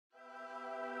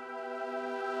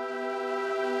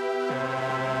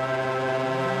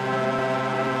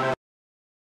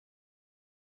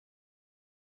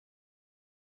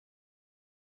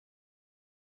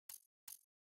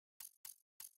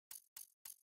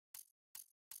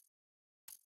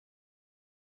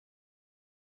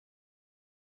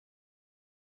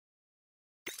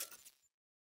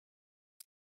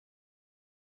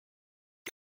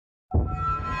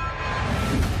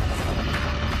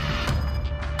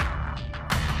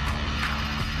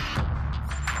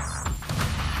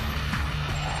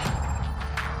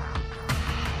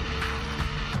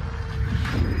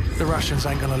Russians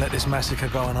ain't gonna let this massacre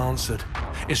go unanswered.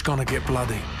 It's gonna get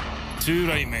bloody. Too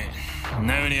right, mate.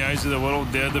 Now in the eyes of the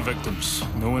world, they're the victims.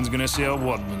 No one's gonna say a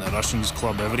word when the Russians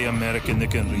club every American they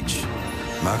can reach.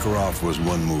 Makarov was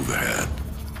one move ahead.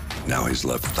 Now he's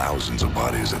left thousands of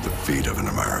bodies at the feet of an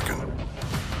American.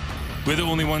 We're the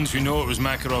only ones who know it was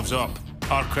Makarov's op.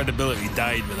 Our credibility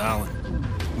died with Allen.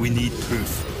 We need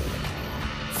proof.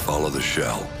 Follow the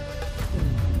shell.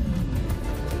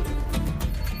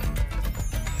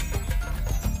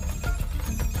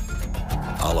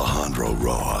 Alejandro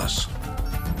Rojas.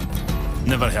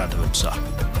 Never heard of him, sir.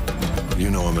 You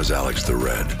know him as Alex the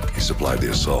Red. He supplied the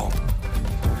assault.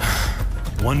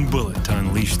 One bullet to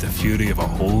unleash the fury of a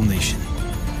whole nation.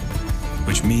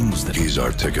 Which means that he's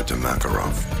our ticket to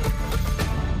Makarov.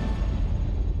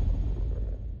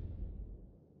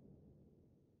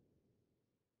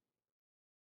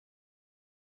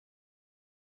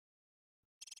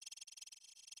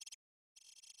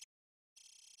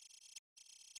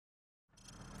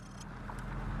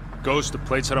 Ghost, the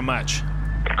plates are a match.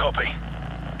 Copy.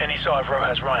 Any sign of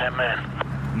Rojas' right-hand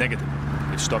man? Negative.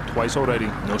 They've stopped twice already,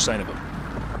 no sign of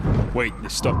him. Wait, they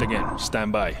stopped again.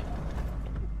 Stand by.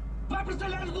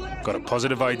 Got a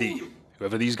positive ID.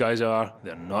 Whoever these guys are,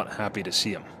 they're not happy to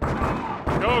see him.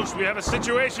 Ghost, we have a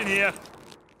situation here.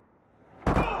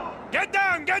 Get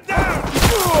down! Get down!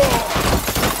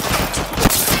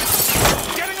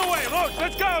 Getting away! Look,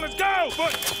 let's go! Let's go!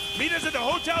 But meet us at the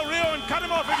Hotel Rio and cut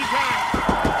him off if you can.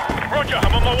 Roger,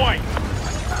 I'm on my way.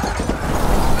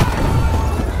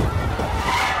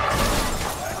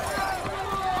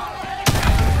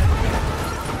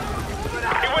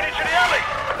 He went into the alley.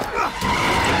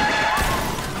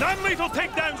 Non-lethal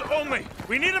takedowns only.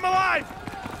 We need him alive.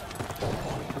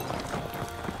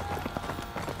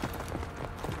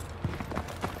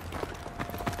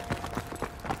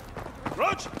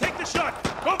 Roach, take the shot.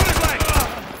 Go for his leg.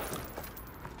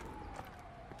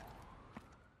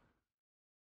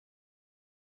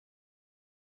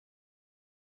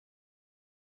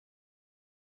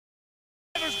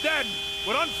 Dead.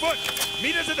 We're on foot.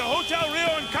 Meet us at the Hotel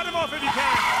Rio and cut him off if you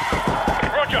can.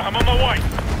 Roger, I'm on my way.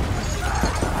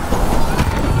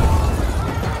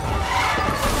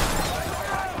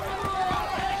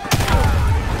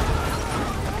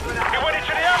 He went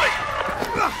into the alley.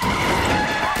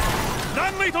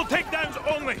 Non-lethal takedowns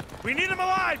only. We need him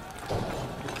alive.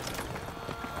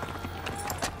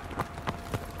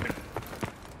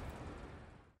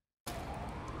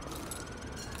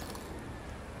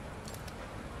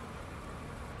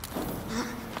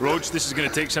 Roach, this is gonna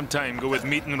take some time. Go with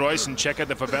Meat and Royce and check out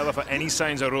the favela for any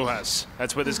signs of Rojas.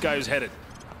 That's where this guy is headed.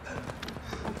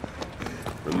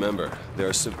 Remember, there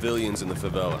are civilians in the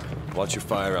favela. Watch your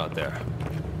fire out there.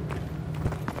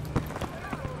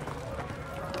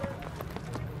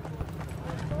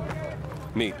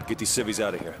 Meat, get these civvies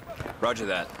out of here. Roger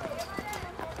that.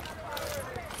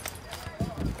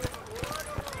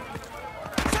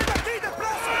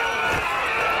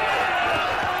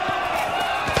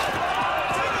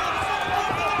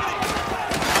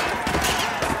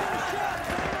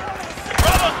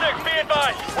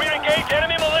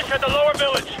 Enemy militia at the lower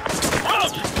village.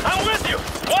 Roach, I'm with you.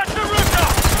 Watch the rooftop.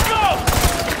 Go!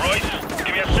 Royce,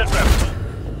 give me a sit rep.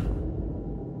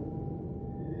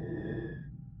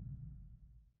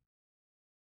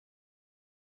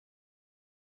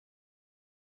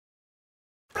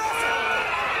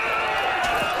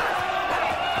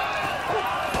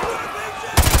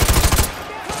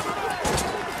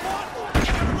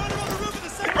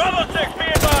 Bravo 6, be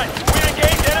advised. We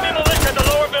engaged enemy militia at the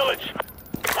lower village.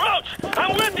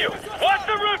 I'm with you! Watch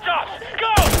the rooftops!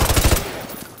 Go!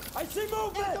 I see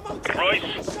movement!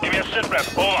 Royce, give me a sit rep.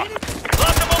 Over.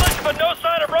 Lots of militia, but no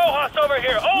sign of Rojas over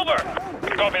here. Over!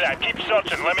 Copy that. Keep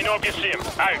searching. Let me know if you see him.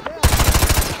 Out.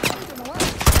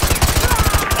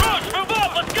 Roach, move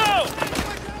up! Let's go!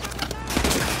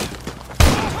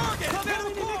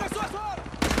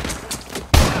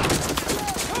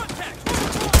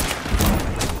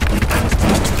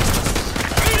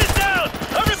 Meet is down!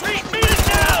 I repeat, meet is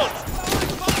down!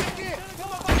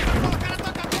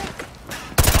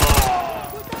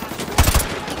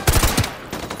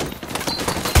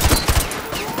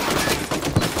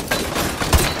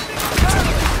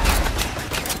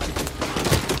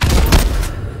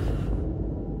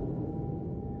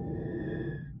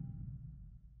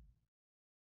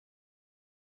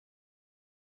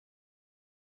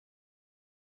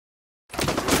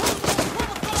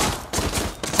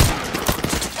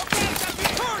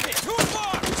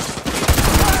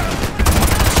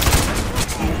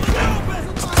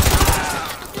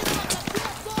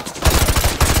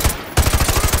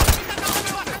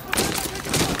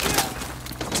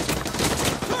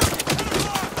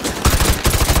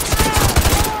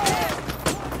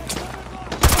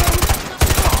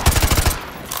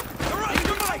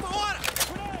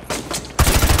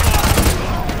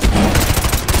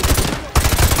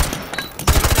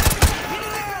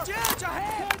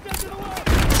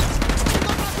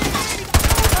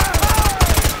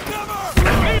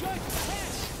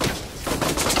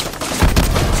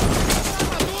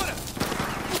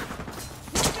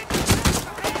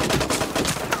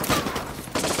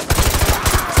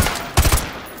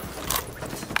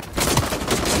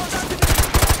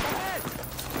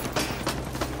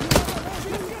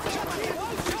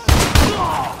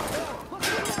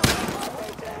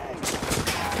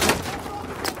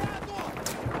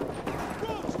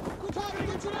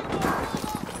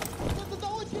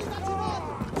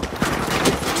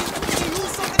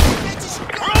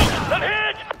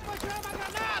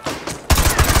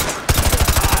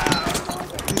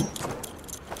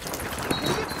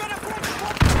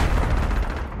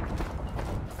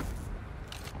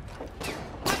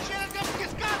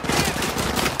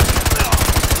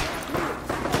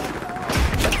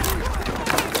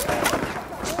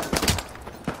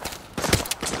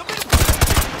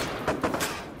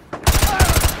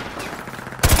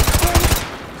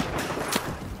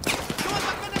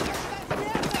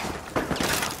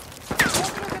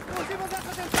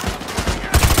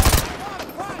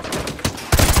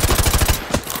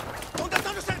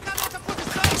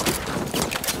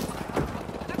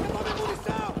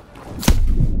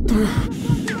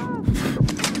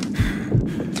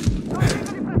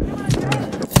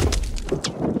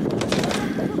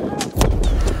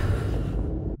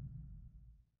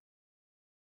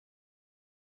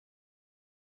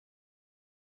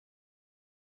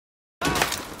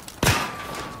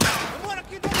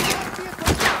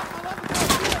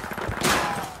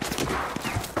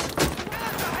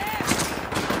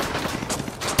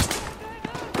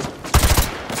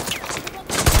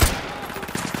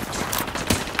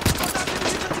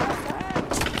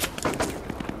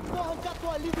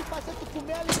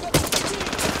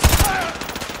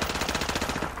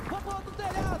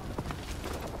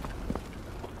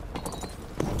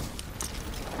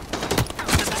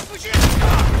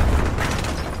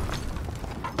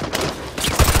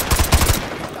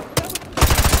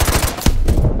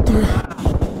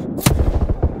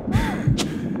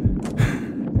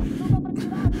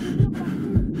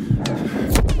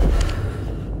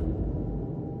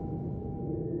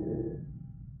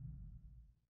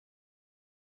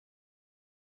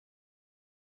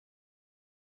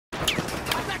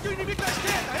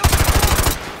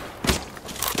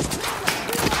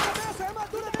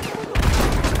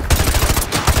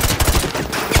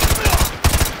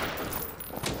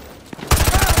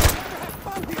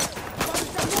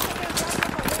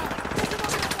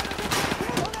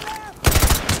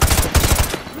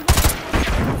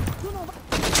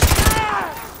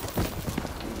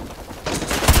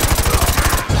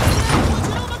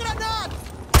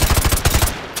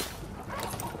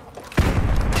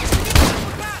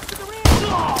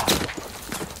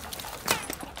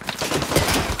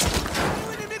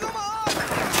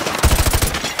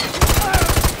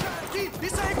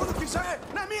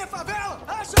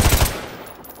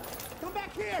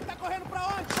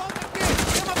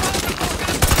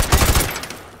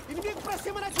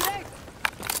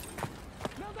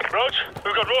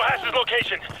 Rojas'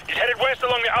 location. He's headed west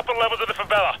along the upper levels of the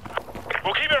favela.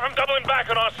 We'll keep him from doubling back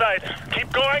on our side.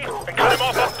 Keep going and cut him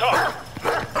off up top.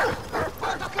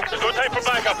 There's no time for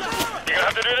backup. You're gonna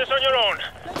have to do this on your own.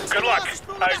 Good luck.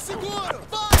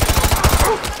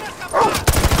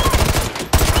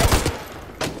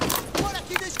 Por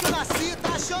aqui desde que eu nasci, tá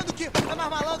achando que é mais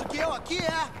malandro que eu aqui,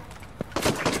 é?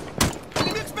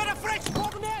 Inimigo espera a frente,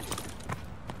 fogo nele!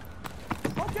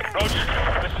 Roach,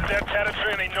 this is their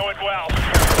territory and they know it well.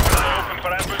 They're open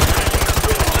for ambush positions.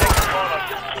 Take corner.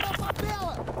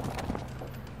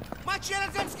 Mate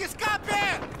eles antes que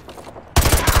escapem!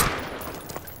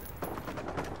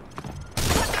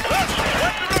 Roach,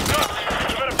 what's the rooftop?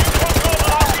 You've got a few close calls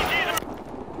on RPGs.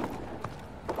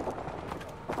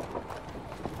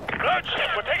 Roach,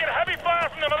 we're taking heavy fire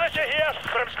from the militia here,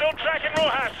 but I'm still tracking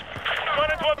Rojas. Trying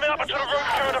to admit up to the road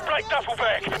through the black duffel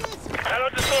bag. Now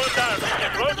let's just slow it down.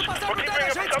 Roach, we're keeping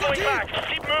him doubling back.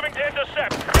 Keep moving to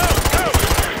intercept. Go, go!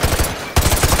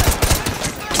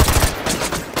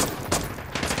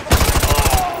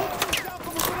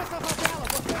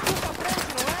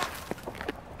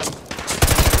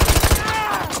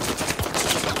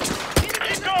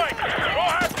 Keep going!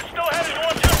 Rojas is still headed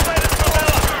towards your side of the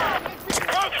favela.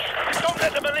 Roach, don't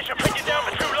let the militia pin you down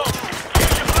for too long.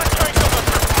 Use your black train cover.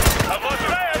 I've lost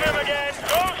sight of him again.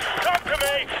 Roach, talk to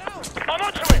me. I'm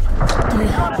onto him.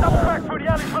 Trying to double back through the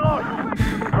alleys below.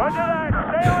 Roger that.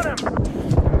 Stay on it.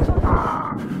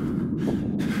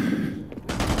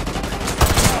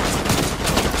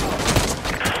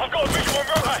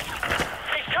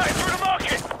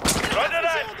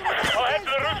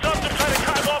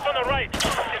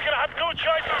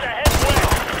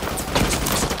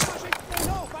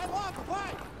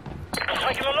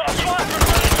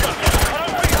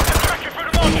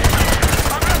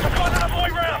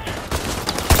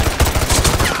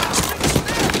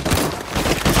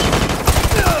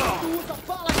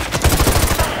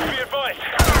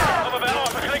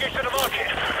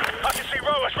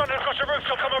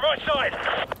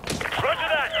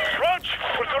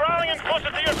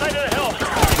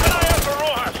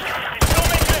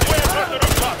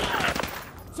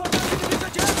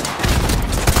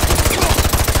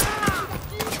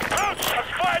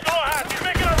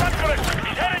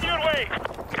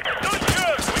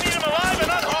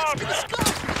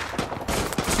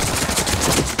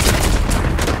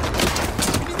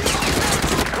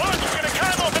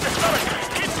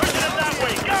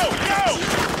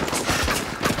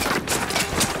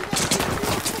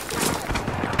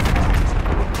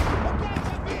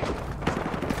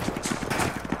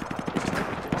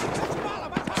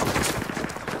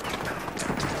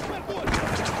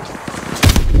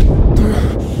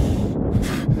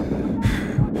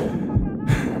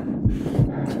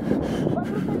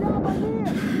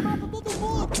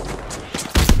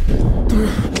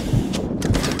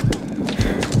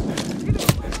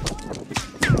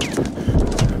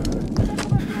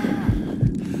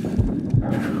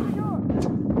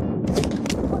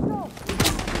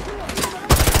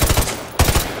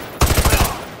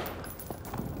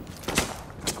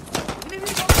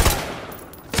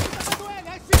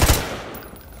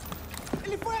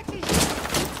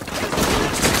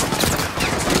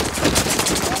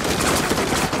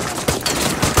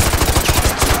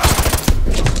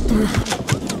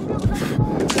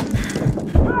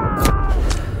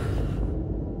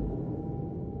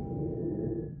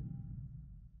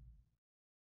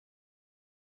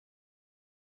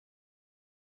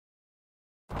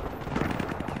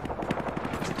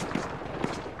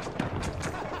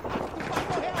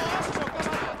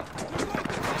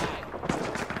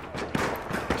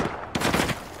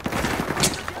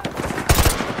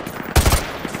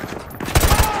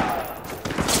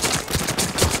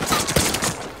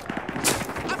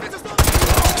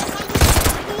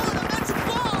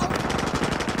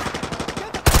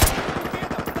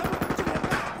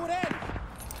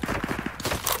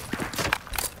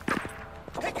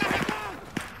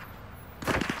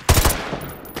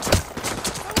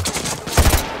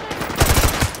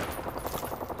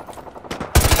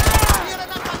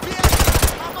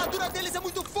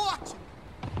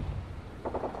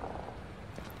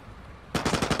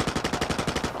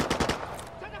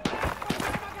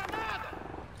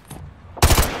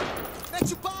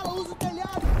 usa o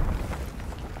telhado.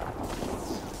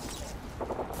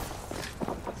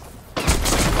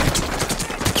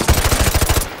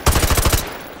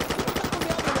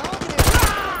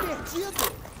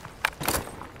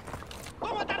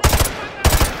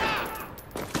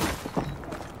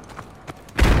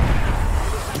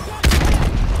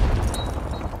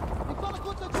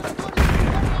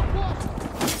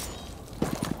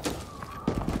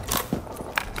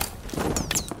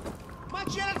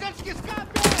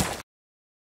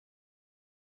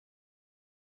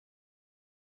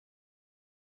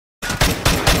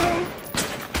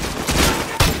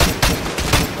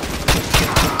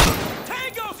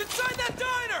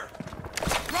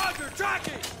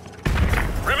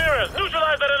 Ramirez,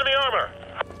 neutralize that enemy armor!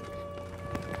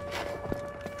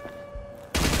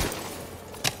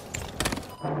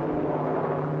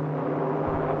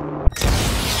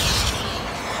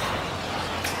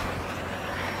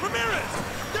 Ramirez!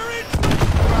 They're in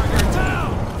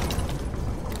town!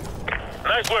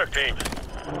 Nice work, team.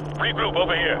 Regroup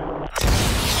over here.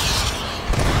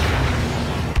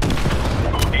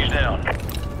 He's down.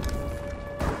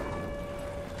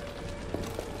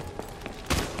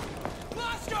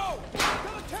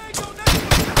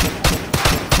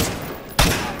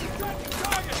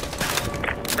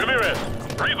 Ramirez,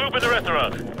 regroup in the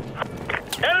restaurant.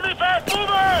 Enemy fast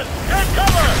movers! Take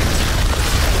cover!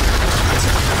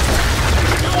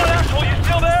 You want actual, you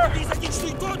still there?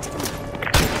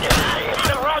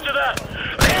 Yeah, roger that.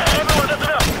 Everyone, listen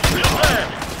up. New plan.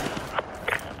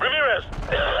 Ramirez,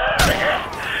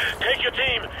 take your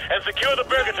team and secure the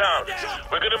Burger Town.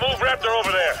 We're gonna move Raptor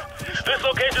over there. This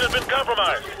location has been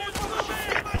compromised.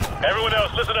 Everyone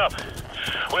else, listen up.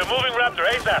 We're moving Raptor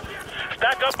ASAP.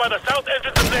 Stack up by the south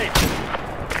entrance of Nate.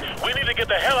 We need to get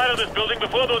the hell out of this building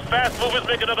before those fast movers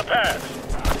make another pass.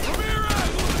 Ramirez!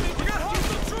 We got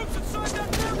hostile troops inside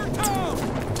that Burger Town!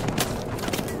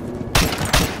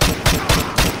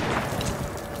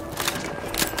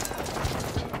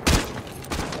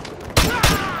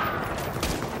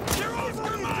 They're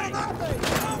over me!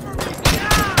 Over me!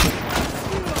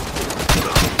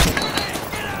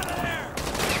 Get out of there!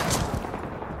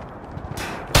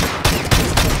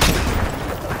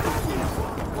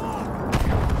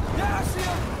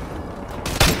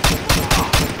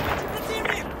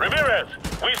 Ramirez,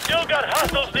 we still got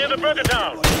hostiles near the Burger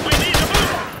Town. We need to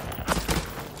move.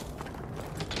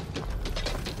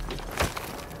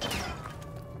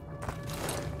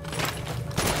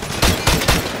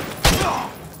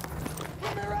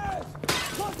 Ramirez!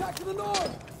 Contact to the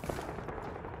north!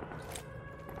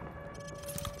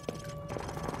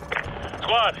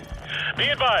 Squad, be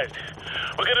advised.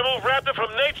 We're gonna move Raptor from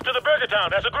Nate's to the Burger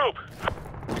Town as a group.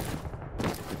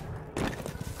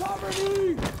 Cover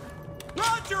me!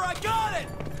 Roger, I got it!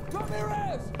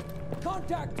 Ramirez!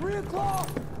 Contact 3 o'clock!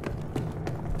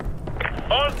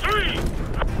 On 3.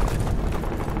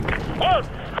 1,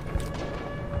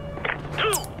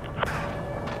 2,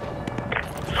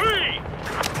 3.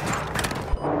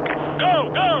 Go,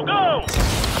 go, go!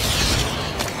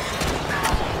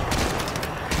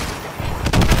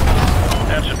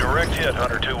 That's a direct hit,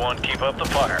 Hunter 2-1. Keep up the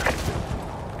fire.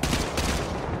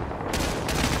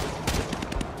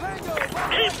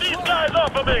 Keep these guys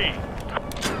off of me!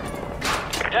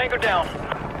 Tango down.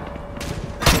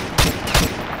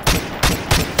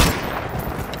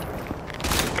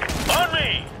 On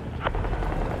me!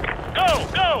 Go,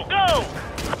 go, go!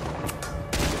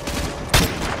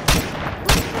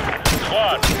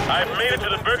 Squad, I've made it to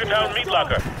the Burger Town meat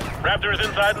locker. Raptor is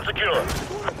inside and secure.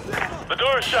 The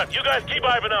door is shut. You guys keep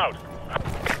Ivan out.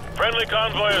 Friendly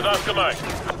convoy is Oscar Mike.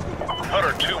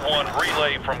 Hunter 2-1,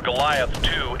 relay from Goliath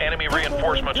 2. Enemy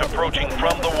reinforcements approaching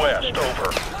from the west.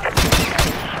 Over.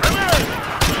 Ramirez!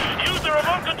 Use the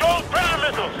remote-controlled Predator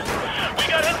missiles! We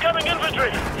got incoming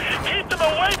infantry! Keep them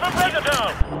away from Burger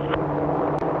Town!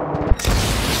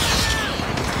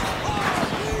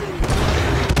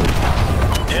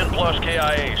 +10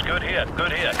 KIAs. Good hit,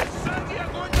 good hit.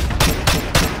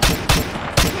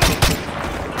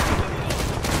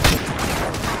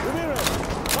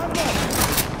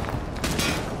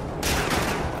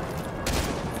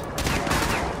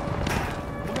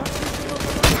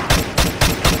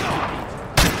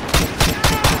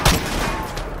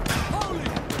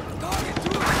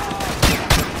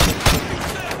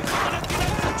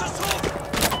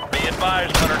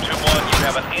 Advised, Hunter 2-1, you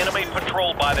have an enemy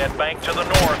patrol by that bank to the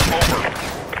north. Over.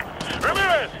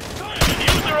 Ramirez!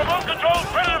 Use the remote-controlled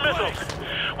Predator missiles!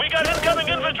 We got incoming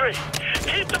infantry!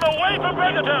 Keep them away from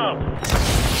Burger Town!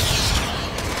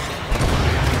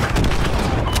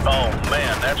 Oh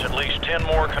man, that's at least 10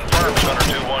 more confirmed, Hunter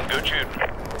 2-1. Good shooting.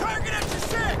 Target at your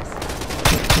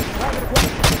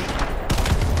 6!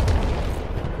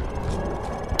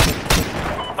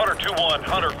 2-1,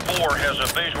 Hunter 4 has a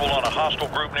visual on a hostile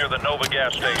group near the Nova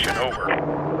gas station. Over.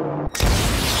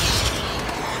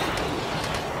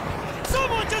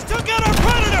 Someone just took out our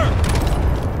Predator!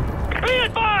 Be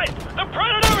advised! The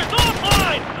Predator is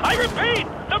offline! I repeat,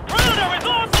 the Predator is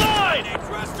offline!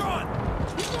 Restaurant!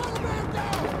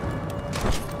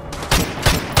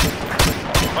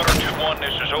 Hunter 2-1,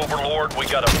 this is Overlord. We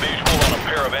got a visual on a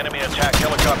pair of enemy attack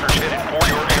helicopters headed for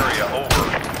your area. Over.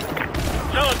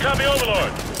 Solid copy,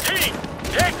 Overlord. Team,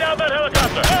 take down that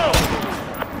helicopter. Help!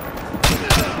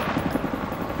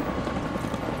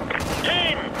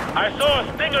 Team, I saw a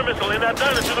Stinger missile in that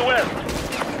diner to the west.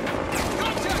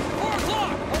 Contact! 4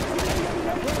 o'clock!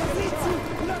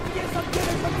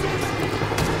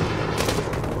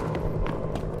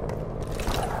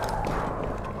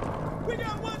 We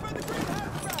got one for the green house!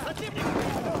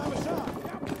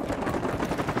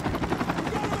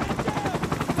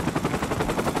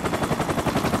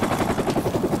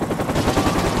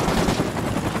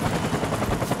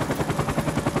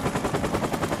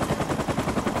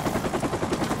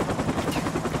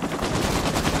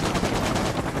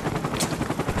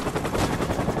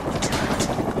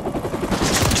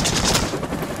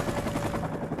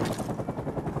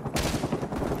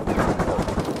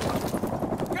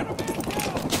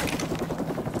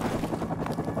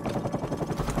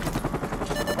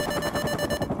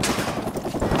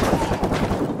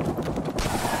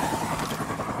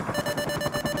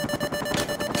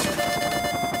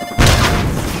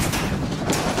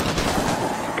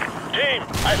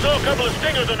 I saw a couple of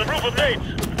Stingers on the roof of Nate's.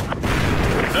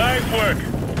 Nice work.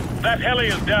 That heli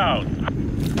is down.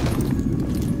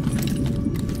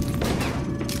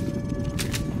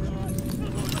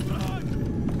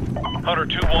 Hunter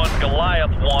 2-1,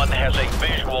 Goliath 1 has a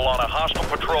visual on a hostile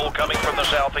patrol coming from the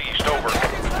southeast. Over.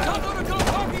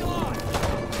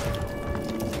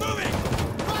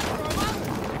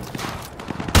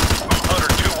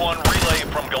 Hunter 2-1, relay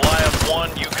from Goliath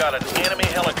 1. You got an enemy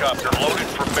helicopter loaded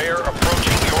for bear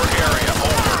approaching your area.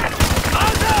 Over.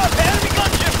 Eyes up! Enemy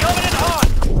gunship coming in hot!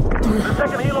 The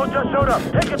second helo just showed up.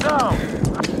 Take it down.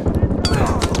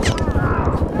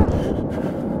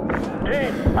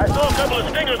 Team, I saw a couple of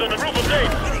Stingers on the roof of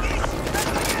Nate's.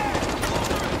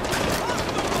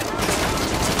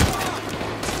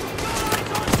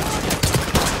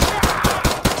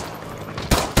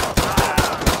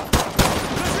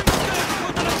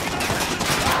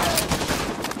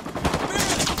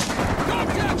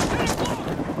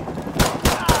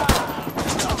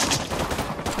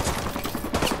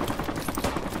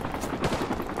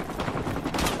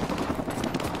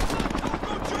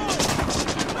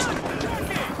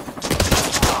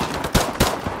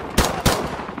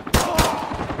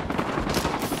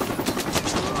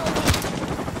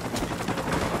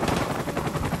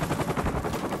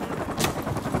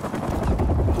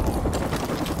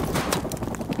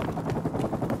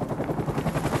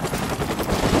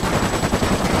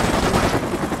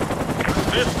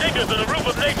 There's Stingers on the roof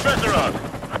of Nate's restaurant.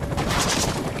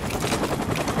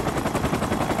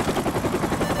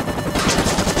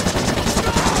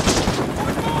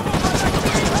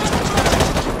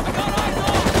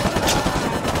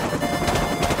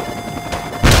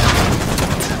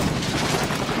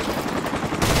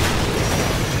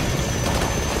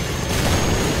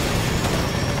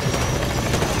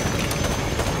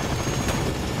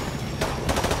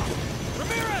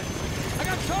 Ramirez! I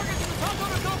got targets in the Top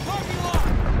Motor parking lot!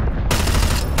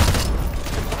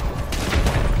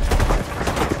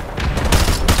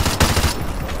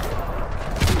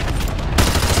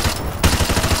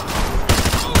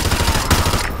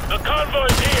 The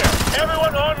convoy's here.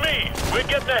 Everyone on me. We're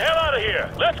getting the hell out of here.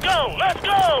 Let's go. Let's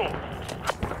go.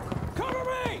 Cover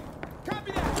me!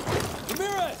 Copy that!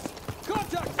 Ramirez!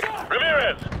 Contact! Shot!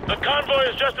 Ramirez, the convoy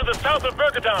is just to the south of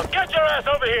Burgertown. Get your ass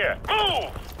over here.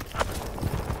 Move.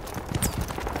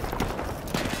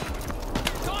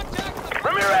 Contact!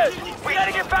 Ramirez, we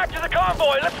gotta get back to the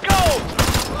convoy. Let's go.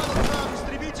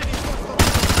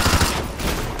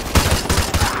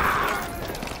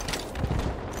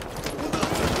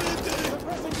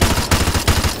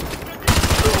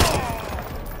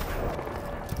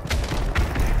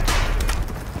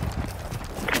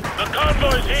 The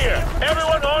convoy's here.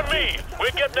 Everyone on me.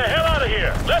 We're getting the hell out of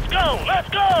here. Let's go. Let's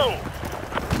go.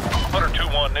 Hunter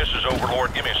 2-1, this is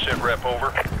Overlord. Give me a sit rep. Over.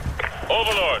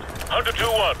 Overlord, Hunter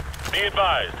 2-1. Be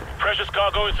advised. Precious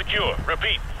cargo is secure.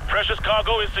 Repeat. Precious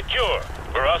cargo is secure.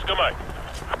 For Oscar Mike.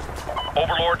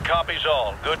 Overlord copies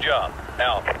all. Good job.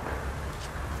 Out.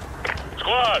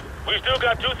 Squad, we still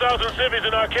got 2,000 civvies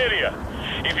in Arcadia.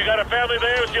 If you got a family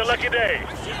there, it's your lucky day.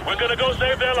 We're gonna go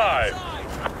save their lives.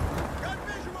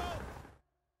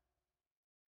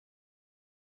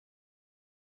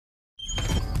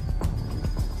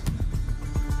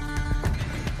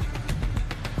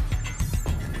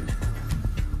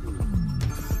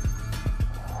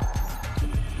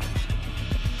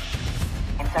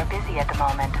 lines are busy at the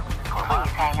moment.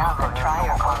 Please hang up and try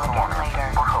your call again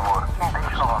later.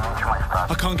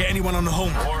 I can't get anyone on the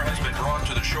horn. War has been drawn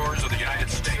to the shores of the United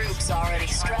States. Troops already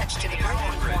stretched to the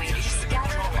breaking point,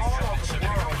 scattered all over the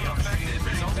world.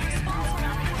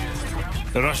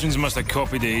 The Russians must have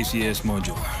copied the ACS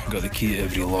module. Got the key to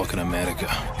every lock in America.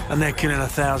 And they're killing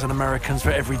 1,000 Americans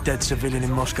for every dead civilian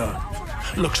in Moscow.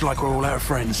 Looks like we're all out of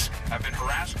friends. Have been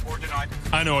harassed or denied.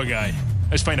 I know a guy.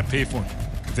 Let's find a payphone,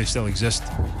 if they still exist.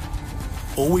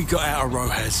 All we got out of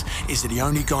Rojas is that the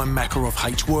only guy Makarov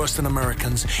hates worse than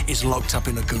Americans is locked up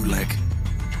in a gulag.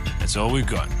 That's all we've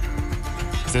got.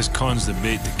 If this con's the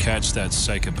bait to catch that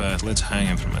psychopath, let's hang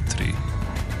him from a tree.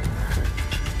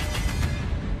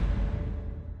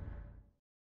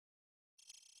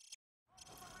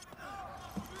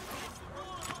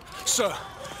 Sir,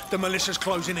 the militia's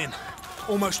closing in.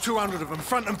 Almost 200 of them,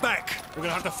 front and back. We're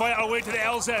gonna have to fight our way to the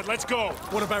LZ. Let's go.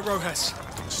 What about Rojas?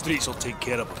 The streets will take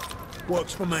care of it.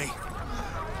 Works for me.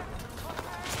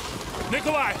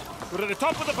 Nikolai, we're at the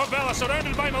top of the favela,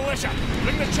 surrounded by militia.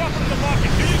 Bring the chopper to the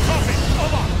market. Do you copy?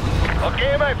 Over.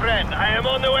 Okay, my friend, I am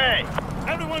on the way.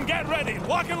 Everyone get ready.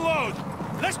 Lock and load.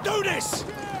 Let's do this.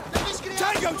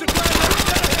 Tango to ground!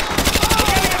 We're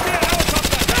getting into the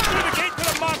helicopter. Head through the gate to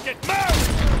the market.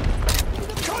 Move!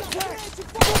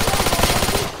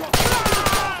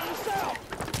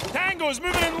 Tango's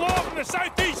moving in low from the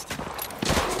southeast.